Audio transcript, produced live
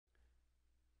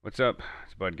What's up?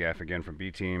 It's Bud Gaff again from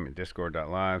B-Team at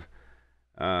Discord.live.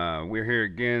 We're here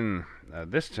again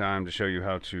this time to show you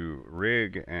how to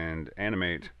rig and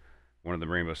animate one of the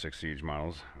Rainbow Six Siege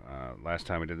models. Last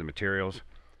time we did the materials,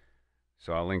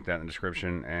 so I'll link that in the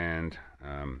description. And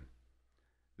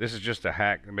this is just a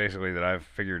hack, basically, that I've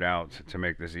figured out to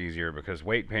make this easier because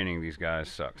weight painting these guys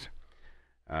sucks.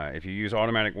 If you use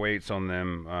automatic weights on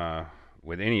them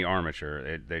with any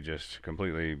armature, they just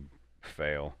completely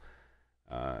fail.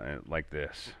 Like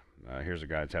this. Here's a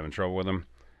guy that's having trouble with them.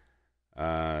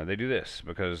 They do this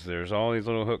because there's all these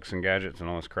little hooks and gadgets and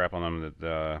all this crap on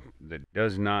them that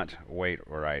does not weight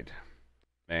right,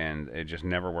 and it just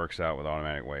never works out with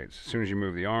automatic weights. As soon as you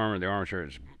move the arm or the armature,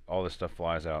 all this stuff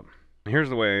flies out. Here's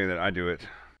the way that I do it.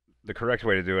 The correct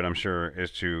way to do it, I'm sure,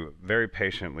 is to very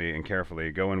patiently and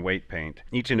carefully go and weight paint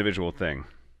each individual thing.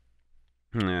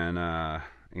 And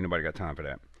ain't nobody got time for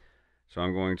that. So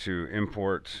I'm going to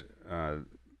import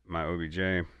my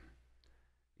OBJ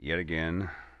yet again,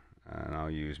 and I'll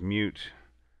use mute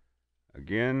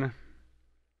again,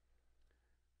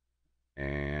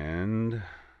 and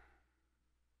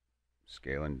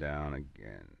scaling down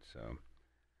again. So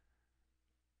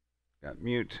got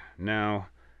mute. Now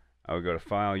I would go to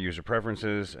File, User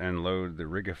Preferences, and load the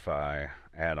Rigify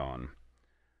add-on.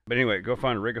 But anyway, go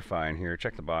find Rigify in here,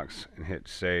 check the box, and hit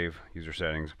Save User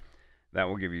Settings. That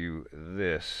will give you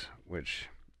this, which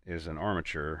is an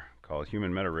armature called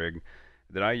Human Meta Rig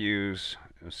that I use.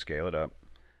 Scale it up.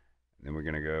 Then we're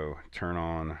going to go turn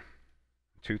on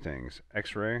two things: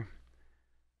 X-ray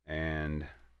and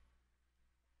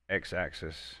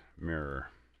X-axis mirror,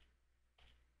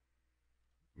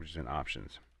 which is in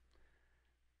options.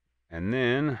 And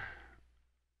then,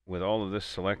 with all of this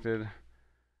selected,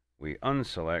 we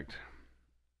unselect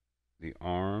the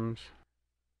arms,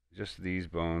 just these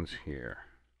bones here.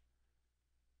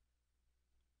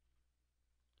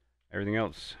 Everything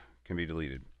else can be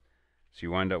deleted. So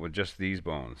you wind up with just these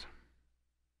bones.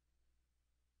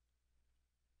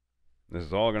 This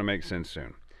is all going to make sense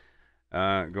soon.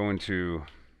 Go into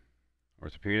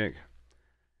orthopedic,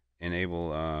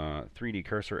 enable 3D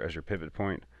cursor as your pivot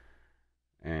point,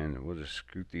 and we'll just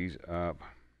scoot these up.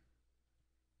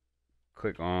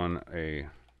 Click on a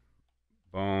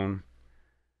bone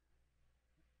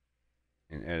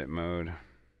in edit mode.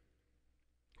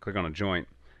 Click on a joint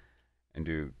and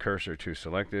do cursor to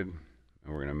selected,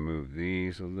 and we're going to move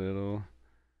these a little.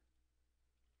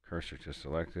 Cursor to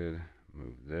selected,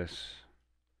 move this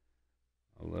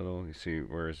a little. You see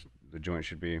where the joint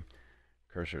should be.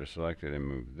 Cursor to selected and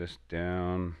move this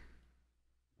down,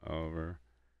 over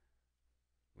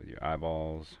with your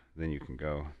eyeballs. Then you can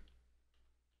go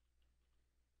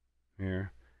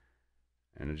here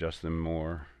and adjust them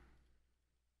more.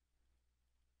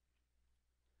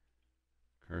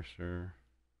 Cursor,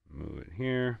 move it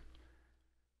here.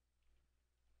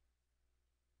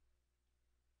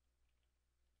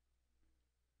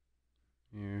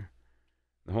 Here.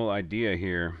 The whole idea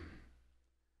here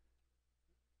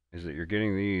is that you're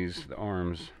getting the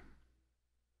arms,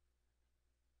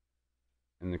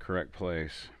 in the correct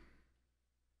place.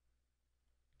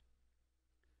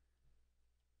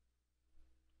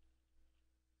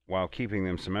 While keeping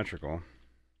them symmetrical.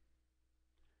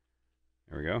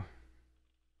 There we go.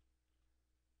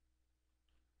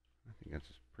 I think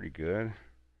that's pretty good.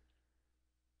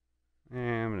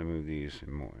 And I'm going to move these in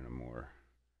a more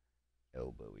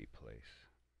elbowy place.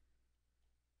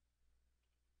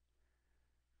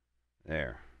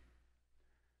 There.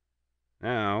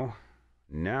 Now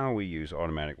we use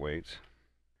automatic weights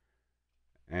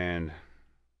and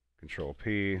Control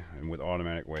P, and with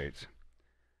automatic weights,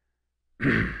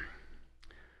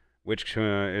 which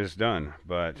is done.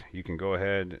 But you can go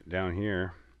ahead down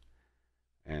here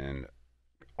and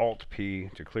Alt P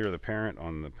to clear the parent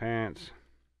on the pants,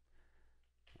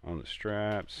 on the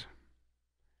straps,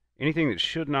 anything that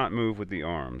should not move with the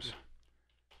arms.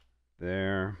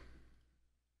 There.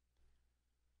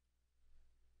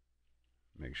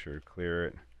 Make sure to clear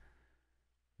it.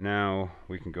 Now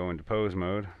we can go into pose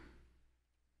mode.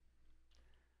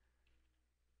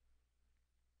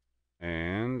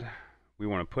 And we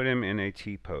want to put him in a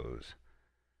T pose.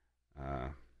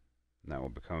 That will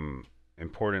become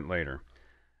important later.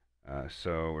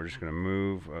 So we're just going to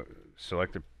move,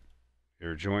 select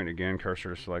your joint again,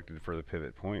 cursor selected for the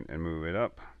pivot point, and move it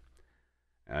up.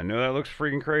 I know that looks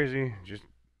freaking crazy. Just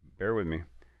bear with me.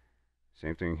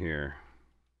 Same thing here.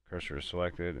 Cursor is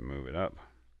selected and move it up.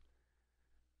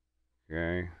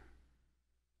 Okay.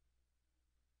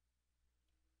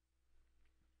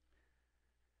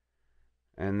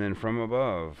 And then from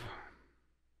above,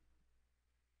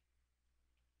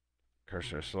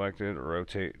 cursor selected,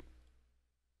 rotate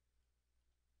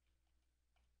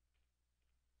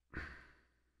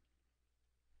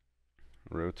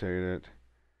rotate it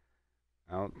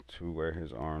out to where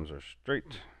his arms are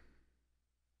straight.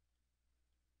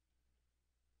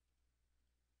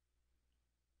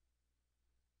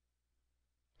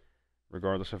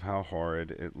 Regardless of how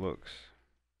horrid it looks.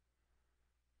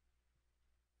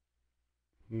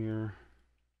 Here.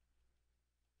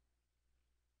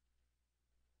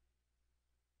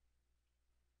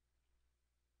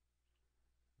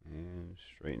 And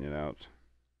straighten it out.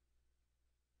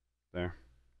 There.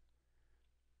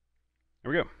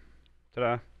 There we go.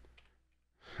 Ta-da.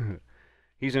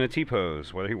 He's in a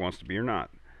T-pose, whether he wants to be or not.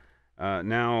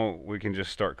 Now we can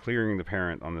just start clearing the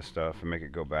parent on this stuff and make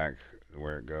it go back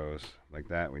where it goes. Like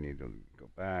that, we need to go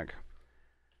back.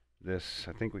 This,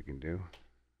 I think we can do.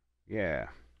 Yeah.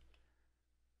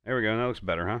 There we go, that looks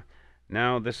better, huh?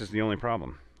 Now this is the only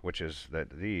problem, which is that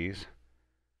these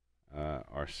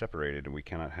are separated and we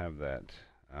cannot have that.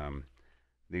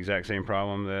 The exact same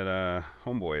problem that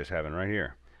Homeboy is having right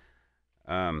here.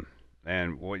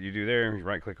 And what you do there, you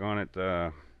right click on it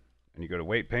and you go to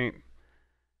weight paint,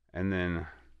 and then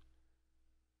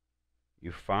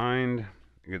you find,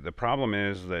 the problem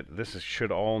is that this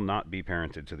should all not be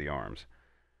parented to the arms.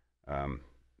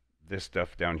 This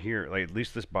stuff down here, like at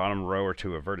least this bottom row or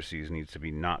two of vertices needs to be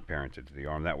not parented to the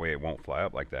arm. That way it won't fly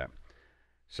up like that.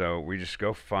 So we just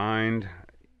go find,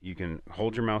 you can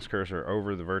hold your mouse cursor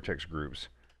over the vertex groups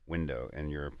window in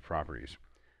your properties,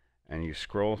 and you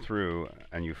scroll through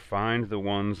and you find the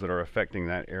ones that are affecting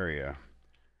that area.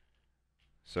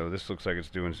 So this looks like it's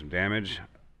doing some damage.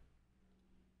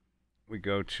 We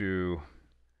go to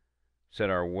set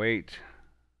our weight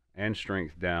and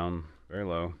strength down very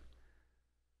low.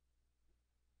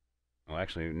 Well,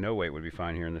 actually, no weight would be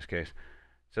fine here in this case.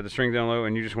 Set the strength down low,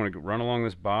 and you just want to run along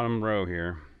this bottom row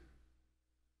here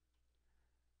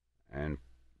and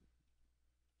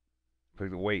put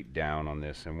the weight down on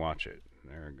this and watch it.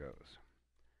 There it goes.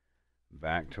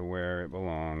 Back to where it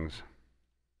belongs.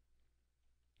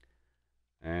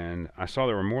 And I saw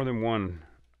there were more than one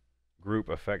group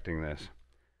affecting this.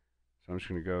 So I'm just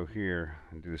going to go here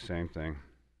and do the same thing.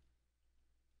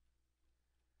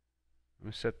 I'm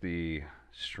going to set the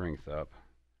strength up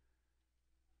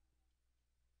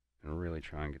and really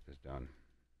try and get this done.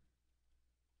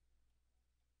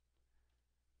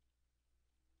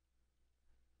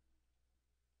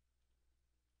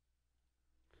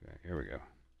 Okay, here we go.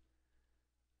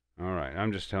 All right,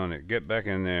 I'm just telling it, get back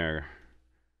in there.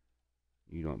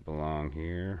 You don't belong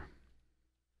here.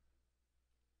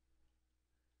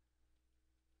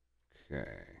 Okay.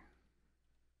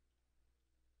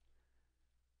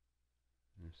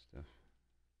 This stuff.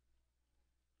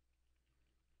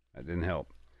 That didn't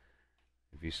help.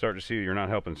 If you start to see you're not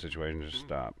helping situations, just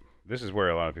stop. This is where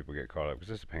a lot of people get caught up, because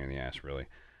this is a pain in the ass, really.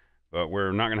 But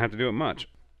we're not going to have to do it much.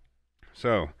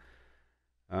 So,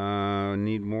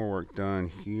 need more work done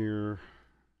here.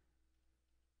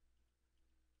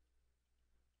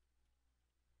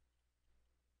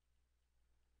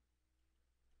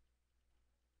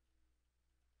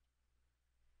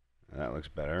 That looks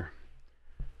better.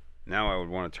 Now I would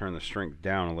want to turn the strength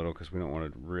down a little because we don't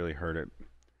want to really hurt it.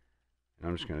 And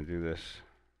I'm just going to do this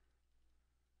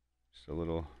just a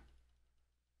little.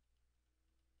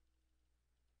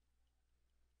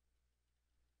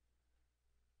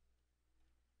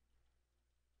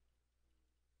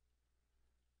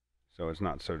 So it's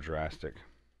not so drastic.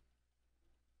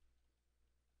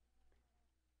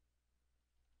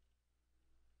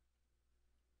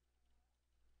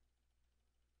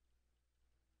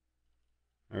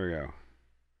 There we go.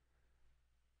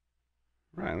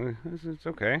 Right, it's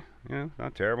okay. Yeah,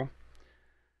 not terrible.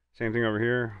 Same thing over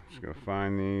here. Just gonna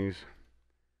find these.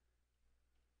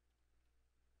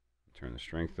 Turn the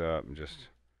strength up and just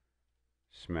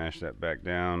smash that back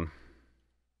down.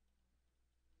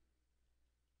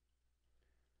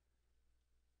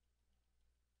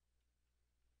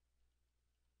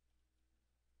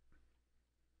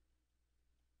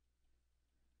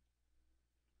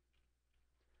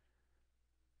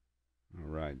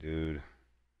 Alright, dude.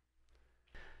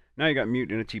 Now you got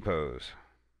mute in a T-pose.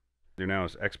 Do now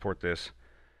is export this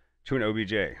to an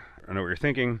OBJ. I know what you're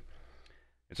thinking.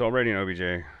 It's already an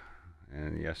OBJ,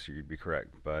 and yes, you'd be correct,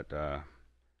 but we're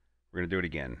going to do it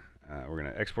again. We're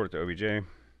going to export it to OBJ,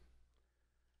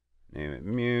 name it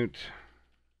mute,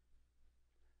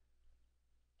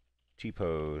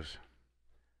 T-pose,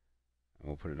 and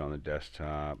we'll put it on the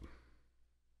desktop.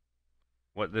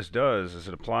 What this does is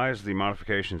it applies the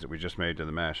modifications that we just made to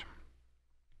the mesh.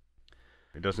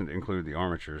 It doesn't include the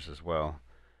armatures as well.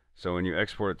 So when you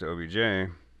export it to OBJ,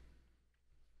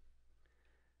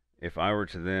 if I were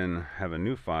to then have a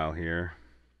new file here,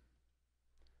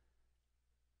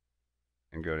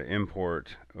 and go to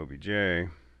import OBJ, and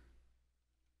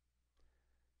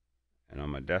on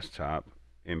my desktop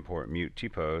import mute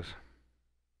T-pose.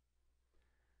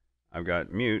 I've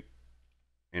got mute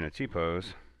in a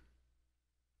T-pose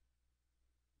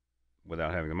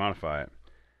without having to modify it,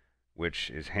 which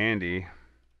is handy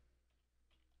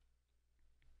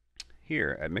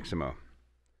here at Mixamo.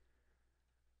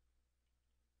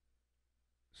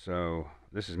 So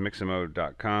this is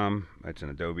Mixamo.com. It's an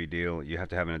Adobe deal. You have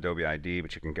to have an Adobe ID,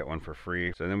 but you can get one for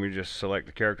free. So then we just select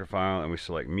the character file and we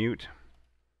select mute.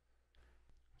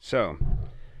 So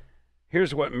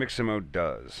here's what Mixamo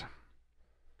does.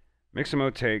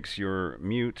 Mixamo takes your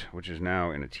mute, which is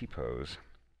now in a T-pose,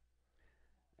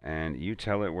 and you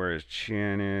tell it where his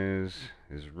chin is,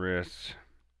 his wrists,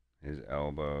 his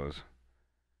elbows,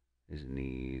 his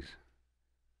knees,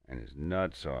 and his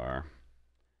nuts are.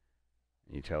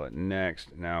 You tell it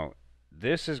next. Now,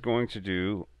 this is going to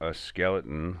do a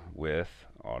skeleton with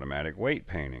automatic weight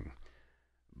painting.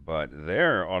 But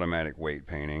their automatic weight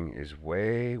painting is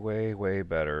way, way, way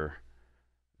better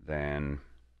than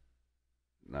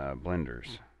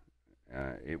Blender's.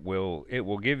 It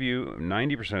will give you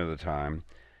 90% of the time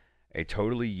a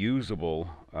totally usable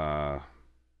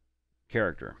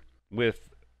character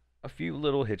with a few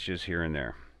little hitches here and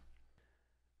there.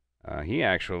 He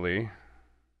actually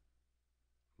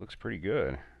looks pretty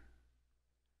good.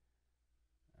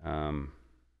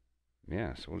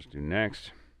 Yeah, so we'll just do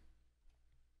next.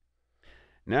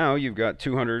 Now you've got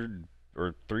 200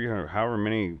 or 300, however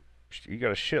many, you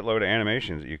got a shitload of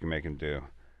animations that you can make him do.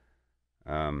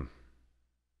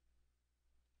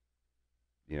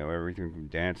 You know, everything from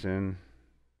dancing.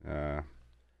 That's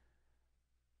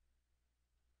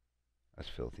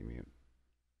filthy mute.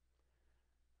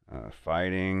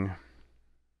 Fighting.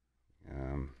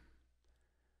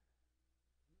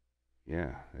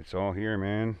 Yeah, it's all here,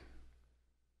 man.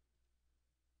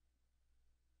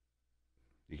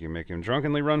 You can make him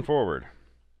drunkenly run forward.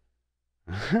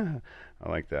 I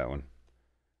like that one.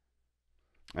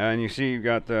 And you see, you've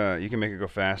got the. You can make it go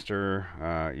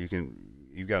faster.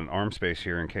 You've got an arm space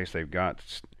here in case they've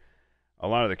got. A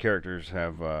lot of the characters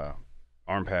have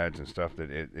arm pads and stuff that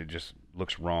it just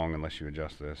looks wrong unless you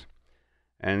adjust this.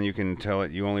 And you can tell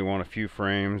it you only want a few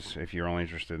frames if you're only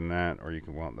interested in that, or you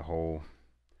can want the whole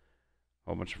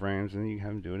bunch of frames, and you can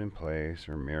have them do it in place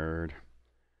or mirrored.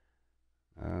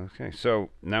 Okay, so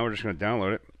now we're just going to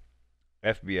download it.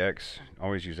 FBX,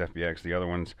 always use FBX. The other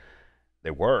ones,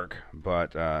 they work,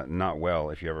 but not well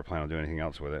if you ever plan on doing anything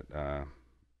else with it,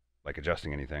 like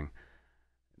adjusting anything.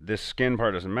 This skin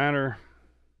part doesn't matter,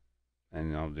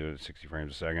 and I'll do it at 60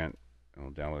 frames a second.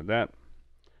 I'll download that,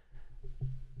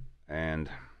 and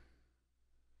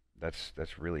that's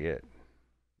really it.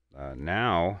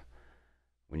 Now,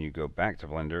 when you go back to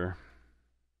Blender,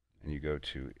 and you go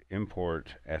to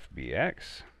import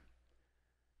FBX,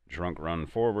 drunk run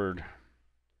forward.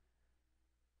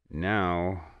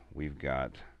 Now we've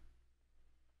got,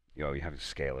 you have to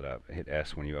scale it up. Hit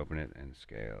S when you open it and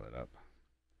scale it up.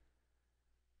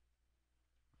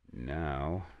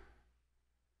 Now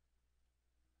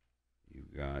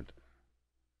you've got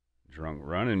drunk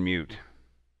run and mute.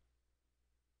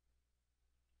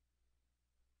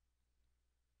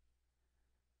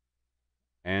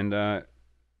 And there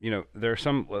are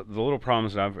the little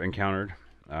problems that I've encountered.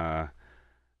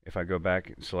 If I go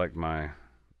back and select my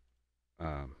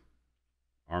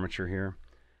armature here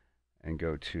and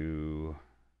go to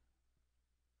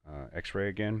X-ray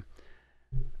again,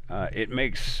 it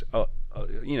makes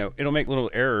it'll make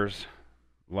little errors,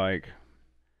 like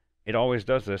it always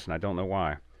does this, and I don't know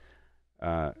why.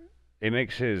 It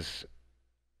makes his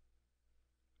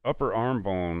upper arm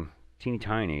bone teeny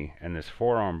tiny and this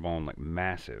forearm bone like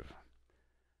massive.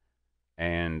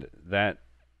 And that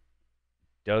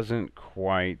doesn't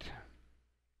quite,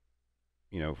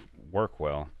 work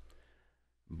well.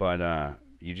 But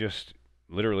you just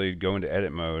literally go into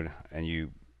edit mode, and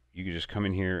you can just come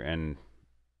in here and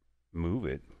move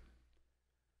it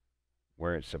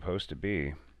where it's supposed to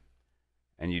be.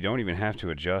 And you don't even have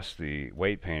to adjust the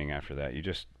weight painting after that. You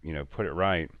just, put it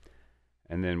right.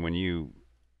 And then when you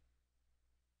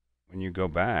go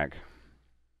back,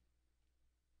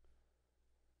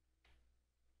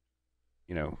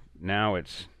 now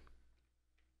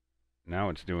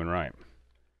it's doing right.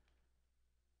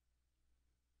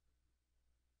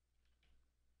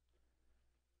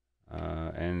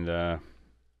 And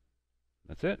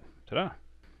that's it. Ta-da.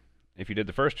 If you did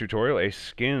the first tutorial, a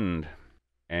skinned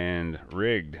and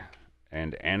rigged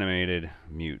and animated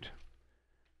mute.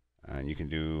 You can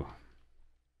do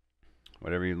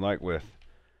whatever you'd like with.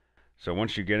 So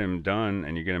once you get him done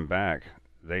and you get him back,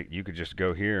 you could just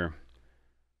go here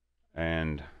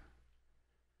and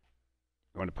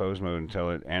go into pose mode and tell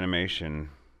it animation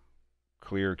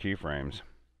clear keyframes.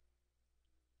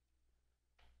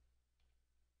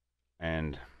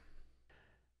 And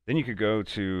then you could go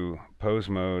to pose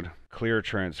mode, clear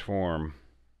transform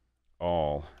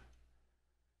all,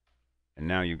 and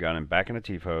now you've got him back in a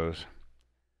T-pose,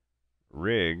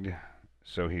 rigged,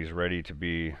 so he's ready to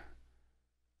be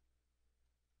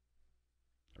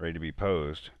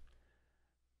posed,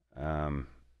 and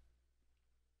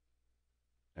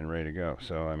ready to go.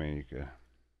 So I mean, you could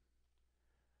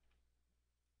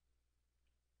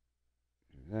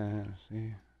do that.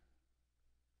 See.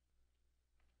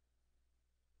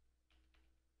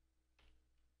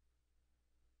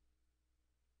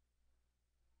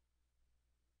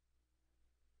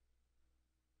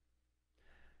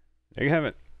 There you have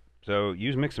it. So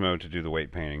use Mixamo to do the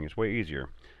weight painting. It's way easier.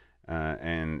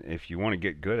 And if you want to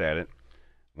get good at it,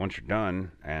 once you're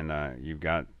done and you've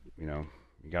got, you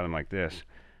got them like this,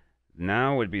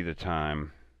 now would be the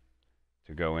time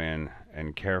to go in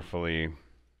and carefully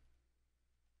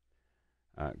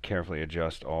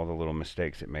adjust all the little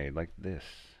mistakes it made, like this,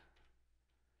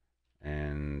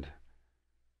 and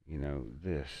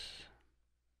this.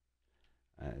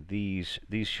 These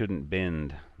shouldn't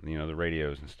bend, the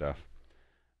radios and stuff.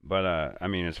 But I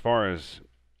mean, as far as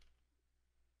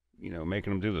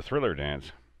making them do the Thriller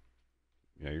dance,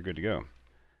 you're good to go.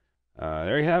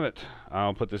 There you have it.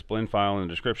 I'll put this blend file in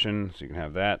the description so you can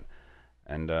have that.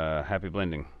 And happy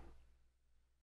blending.